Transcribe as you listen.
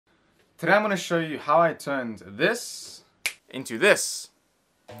Today I'm going to show you how I turned this into this.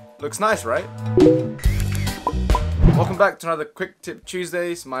 Looks nice, right? Welcome back to another Quick Tip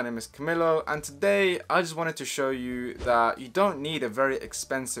Tuesdays. My name is Camilo, and today I just wanted to show you that you don't need a very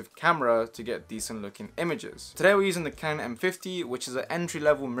expensive camera to get decent looking images. Today we're using the Canon M50, which is an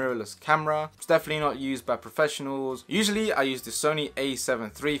entry-level mirrorless camera. It's definitely not used by professionals. Usually I use the Sony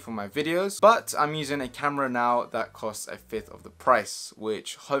A7III for my videos, but I'm using a camera now that costs a fifth of the price,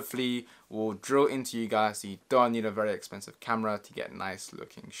 which hopefully will drill into you guys so you don't need a very expensive camera to get nice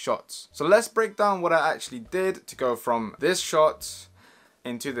looking shots. So let's break down what I actually did to go from this shot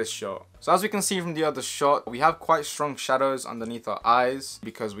into this shot. So as we can see from the other shot, we have quite strong shadows underneath our eyes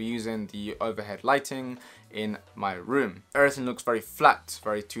because we're using the overhead lighting in my room. Everything looks very flat,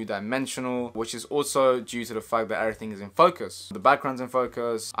 very two-dimensional, which is also due to the fact that everything is in focus. The background's in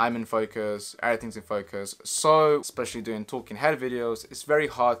focus, I'm in focus, everything's in focus. So, especially doing talking head videos, it's very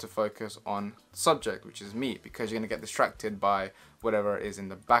hard to focus on the subject, which is me, because you're gonna get distracted by whatever is in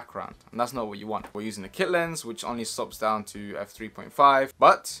the background, and that's not what you want. We're using a kit lens, which only stops down to f3.5,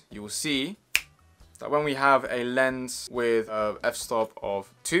 but you will see that when we have a lens with a f-stop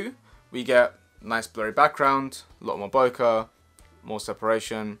of 2, we get nice blurry background, a lot more bokeh, more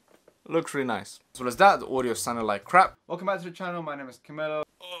separation. It looks really nice. As well as that, the audio sounded like crap. Welcome back to the channel, my name is Camilo.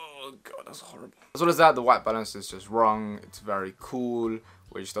 Oh god, that's horrible. As well as that, the white balance is just wrong. It's very cool,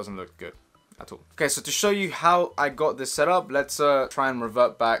 which doesn't look good at all. Okay, so to show you how I got this set up, let's try and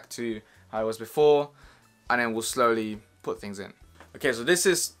revert back to how it was before, and then we'll slowly put things in. Okay, so this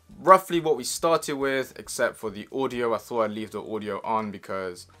is roughly what we started with, except for the audio. I thought I'd leave the audio on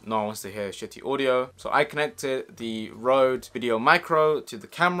because no one wants to hear shitty audio. So I connected the Rode VideoMicro to the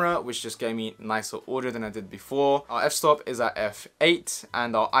camera, which just gave me nicer audio than I did before. Our f-stop is at f8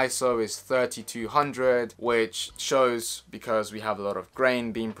 and our ISO is 3200, which shows because we have a lot of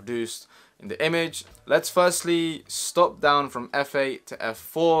grain being produced in the image. Let's firstly stop down from f8 to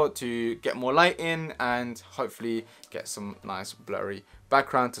f4 to get more light in and hopefully get some nice blurry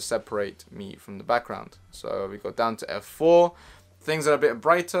background to separate me from the background. So we go down to f4. Things are a bit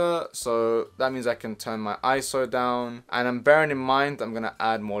brighter, so that means I can turn my ISO down, and I'm bearing in mind I'm gonna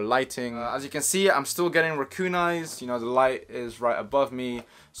add more lighting. As you can see, I'm still getting raccoon eyes. You know, the light is right above me,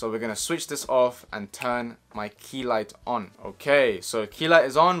 so we're gonna switch this off and turn my key light on. Okay, so key light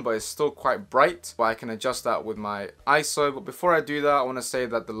is on, but it's still quite bright, but I can adjust that with my ISO. But before I do that, I want to say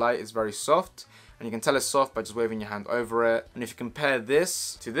that the light is very soft. And you can tell it's soft by just waving your hand over it. And if you compare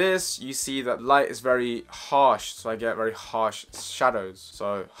this to this, you see that light is very harsh. So I get very harsh shadows.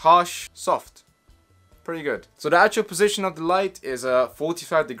 So harsh, soft. Pretty good. So the actual position of the light is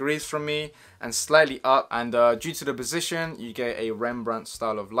 45 degrees from me and slightly up. And due to the position, you get a Rembrandt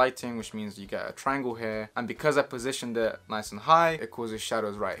style of lighting, which means you get a triangle here. And because I positioned it nice and high, it causes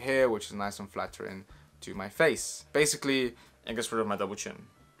shadows right here, which is nice and flattering to my face. Basically, it gets rid of my double chin.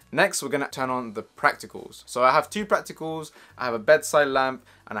 Next, we're gonna turn on the practicals. So I have two practicals. I have a bedside lamp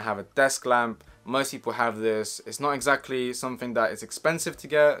and I have a desk lamp. Most people have this. It's not exactly something that is expensive to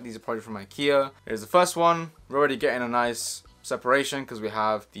get. These are probably from IKEA. Here's the first one. We're already getting a nice separation because we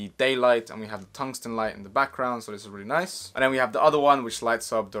have the daylight and we have the tungsten light in the background, so this is really nice. And then we have the other one which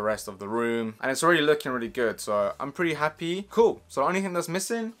lights up the rest of the room, and it's already looking really good, so I'm pretty happy. Cool. So the only thing that's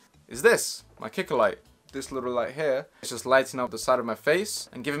missing is this, my kicker light. This little light here, it's just lighting up the side of my face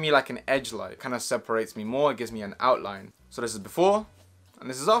and giving me like an edge light. It kind of separates me more, it gives me an outline. So this is before and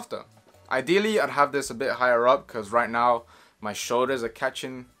this is after. Ideally, I'd have this a bit higher up because right now my shoulders are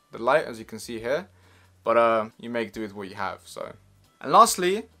catching the light, as you can see here. But you make do with what you have. So, and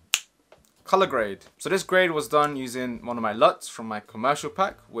lastly, color grade. So this grade was done using one of my LUTs from my commercial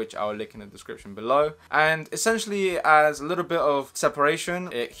pack, which I will link in the description below. And essentially, it adds a little bit of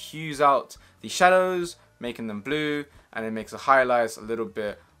separation. It hues out the shadows, making them blue, and it makes the highlights a little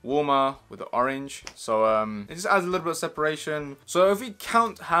bit warmer with the orange. So it just adds a little bit of separation. So if we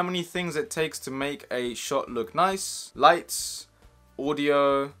count how many things it takes to make a shot look nice: lights,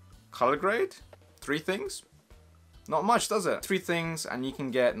 audio, color grade, 3 things. Not much, does it? 3 things and you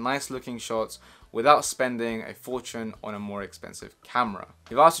can get nice looking shots without spending a fortune on a more expensive camera.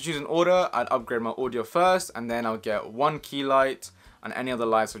 If I was to choose an order, I'd upgrade my audio first, and then I'll get 1 key light, and any other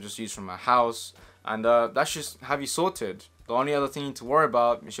lights I'll just use from my house. And that should have you sorted. The only other thing you need to worry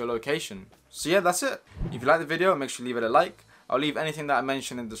about is your location. So yeah, that's it. If you like the video, make sure you leave it a like. I'll leave anything that I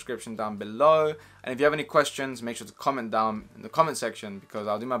mentioned in the description down below. And if you have any questions, make sure to comment down in the comment section because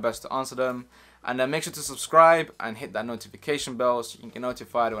I'll do my best to answer them. And then make sure to subscribe and hit that notification bell so you can get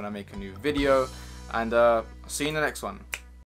notified when I make a new video. And I'll see you in the next one.